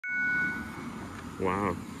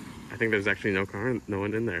Wow. I think there's actually no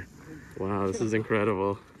one in there. Wow, this is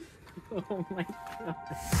incredible. Oh my God.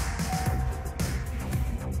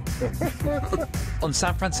 On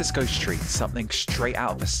San Francisco streets, something straight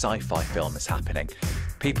out of a sci-fi film is happening.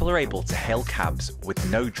 People are able to hail cabs with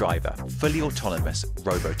no driver, fully autonomous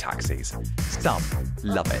robotaxis. Some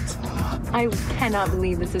love it. I cannot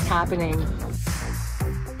believe this is happening.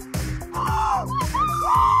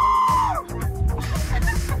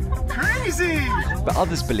 Crazy! But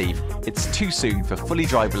others believe it's too soon for fully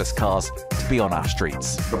driverless cars to be on our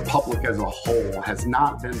streets. The public as a whole has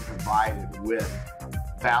not been provided with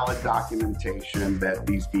valid documentation that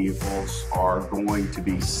these vehicles are going to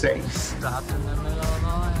be safe. Stopped in the middle of the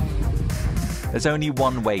lane. There's only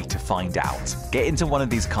one way to find out. Get into one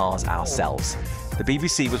of these cars ourselves. The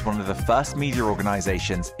BBC was one of the first media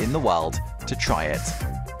organisations in the world to try it.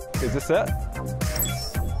 Is this it?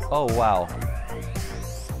 Oh, wow.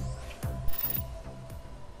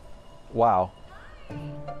 Wow.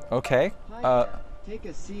 Okay. Take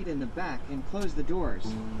a seat in the back and close the doors.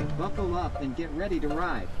 Buckle up and get ready to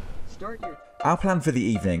ride. Start your... Our plan for the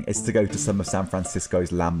evening is to go to some of San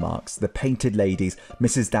Francisco's landmarks, the Painted Ladies,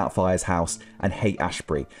 Mrs. Doubtfire's house, and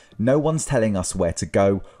Haight-Ashbury. No one's telling us where to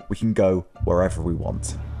go. We can go wherever we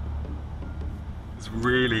want. It's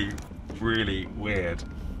really, really weird.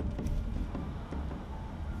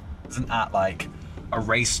 Isn't that like a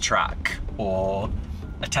racetrack or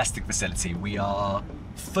a testing facility? We are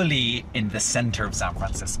fully in the center of San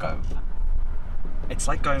Francisco. It's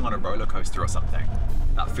like going on a roller coaster or something.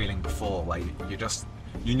 That feeling before, like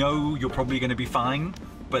you know you're probably going to be fine,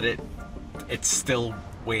 but it's still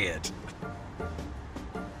weird.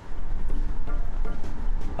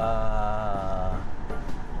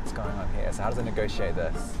 What's going on here? So how does it negotiate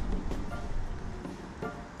this?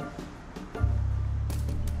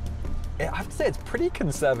 I have to say it's pretty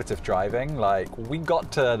conservative driving. Like, we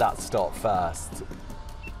got to that stop first.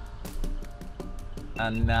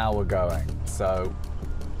 And now we're going. So,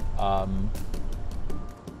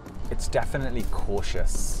 it's definitely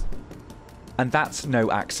cautious. And that's no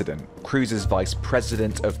accident. Cruise's Vice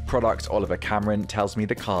President of Product, Oliver Cameron, tells me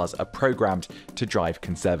the cars are programmed to drive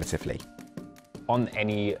conservatively. On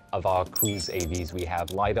any of our Cruise AVs, we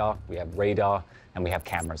have LiDAR, we have radar, and we have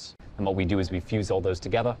cameras. And what we do is we fuse all those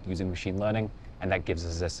together using machine learning, and that gives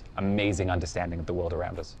us this amazing understanding of the world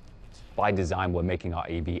around us. By design, we're making our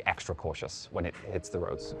AV extra cautious when it hits the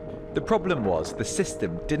roads. The problem was the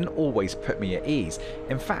system didn't always put me at ease.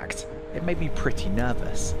 In fact, it made me pretty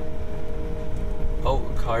nervous. Oh,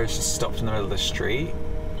 the car is just stopped in the middle of the street.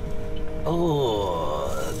 Oh,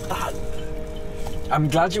 that... I'm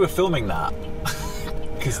glad you were filming that.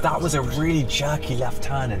 Because that was a really jerky left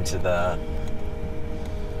turn into the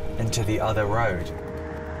other road.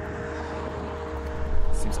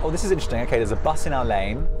 Oh, this is interesting. Okay, there's a bus in our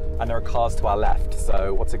lane and there are cars to our left.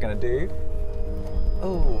 So what's it gonna do?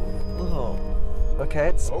 Oh. Okay,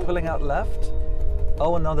 it's pulling out left.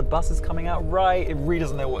 Oh, and now the bus is coming out right. It really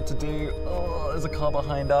doesn't know what to do. Oh, there's a car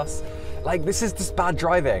behind us. Like, this is just bad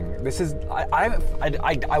driving. This is,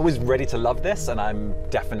 I was ready to love this, and I'm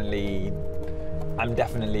definitely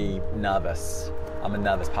nervous. I'm a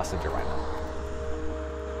nervous passenger right now.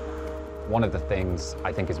 One of the things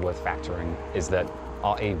I think is worth factoring is that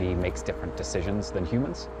our AV makes different decisions than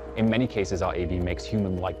humans. In many cases, our AV makes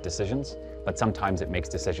human-like decisions, but sometimes it makes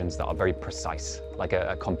decisions that are very precise, like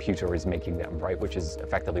a computer is making them, right? Which is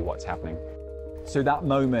effectively what's happening. So that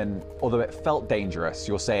moment, although it felt dangerous,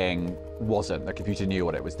 you're saying wasn't. The computer knew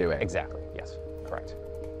what it was doing. Exactly, yes, correct.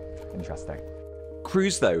 Interesting.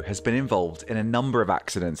 Cruise, though, has been involved in a number of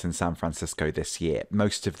accidents in San Francisco this year,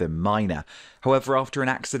 most of them minor. However, after an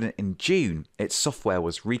accident in June, its software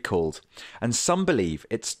was recalled. And some believe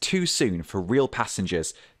it's too soon for real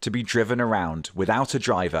passengers to be driven around without a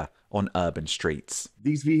driver on urban streets.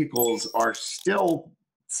 These vehicles are still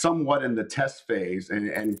somewhat in the test phase,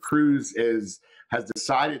 and Cruise has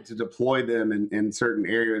decided to deploy them in certain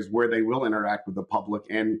areas where they will interact with the public.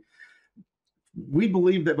 And we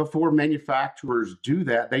believe that before manufacturers do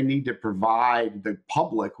that, they need to provide the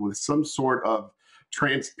public with some sort of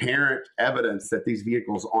transparent evidence that these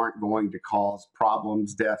vehicles aren't going to cause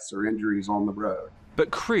problems, deaths, or injuries on the road.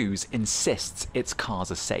 But Cruise insists its cars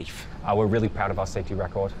are safe. We're really proud of our safety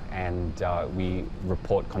record, and we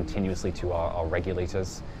report continuously to our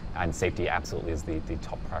regulators, and safety absolutely is the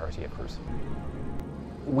top priority at Cruise.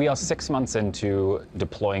 We are 6 months into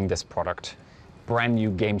deploying this product. Brand new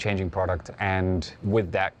game-changing product, and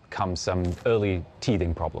with that comes some early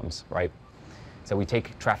teething problems, right? So we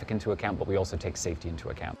take traffic into account, but we also take safety into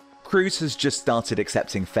account. Cruise has just started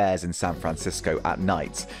accepting fares in San Francisco at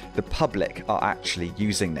night. The public are actually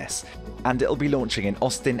using this, and it'll be launching in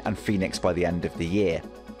Austin and Phoenix by the end of the year.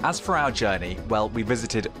 As for our journey, well, we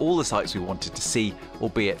visited all the sites we wanted to see,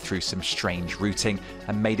 albeit through some strange routing,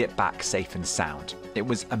 and made it back safe and sound. It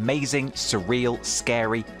was amazing, surreal,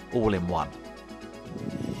 scary, all in one.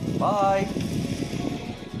 Bye!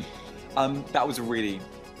 That was a really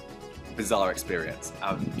bizarre experience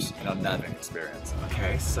and an unnerving experience.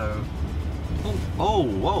 Okay, so... Oh,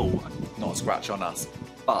 whoa! Not a scratch on us,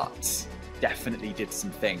 but definitely did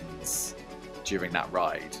some things during that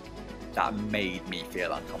ride that made me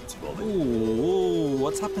feel uncomfortable. Ooh,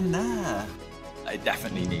 what's happened there? It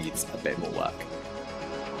definitely needs a bit more work.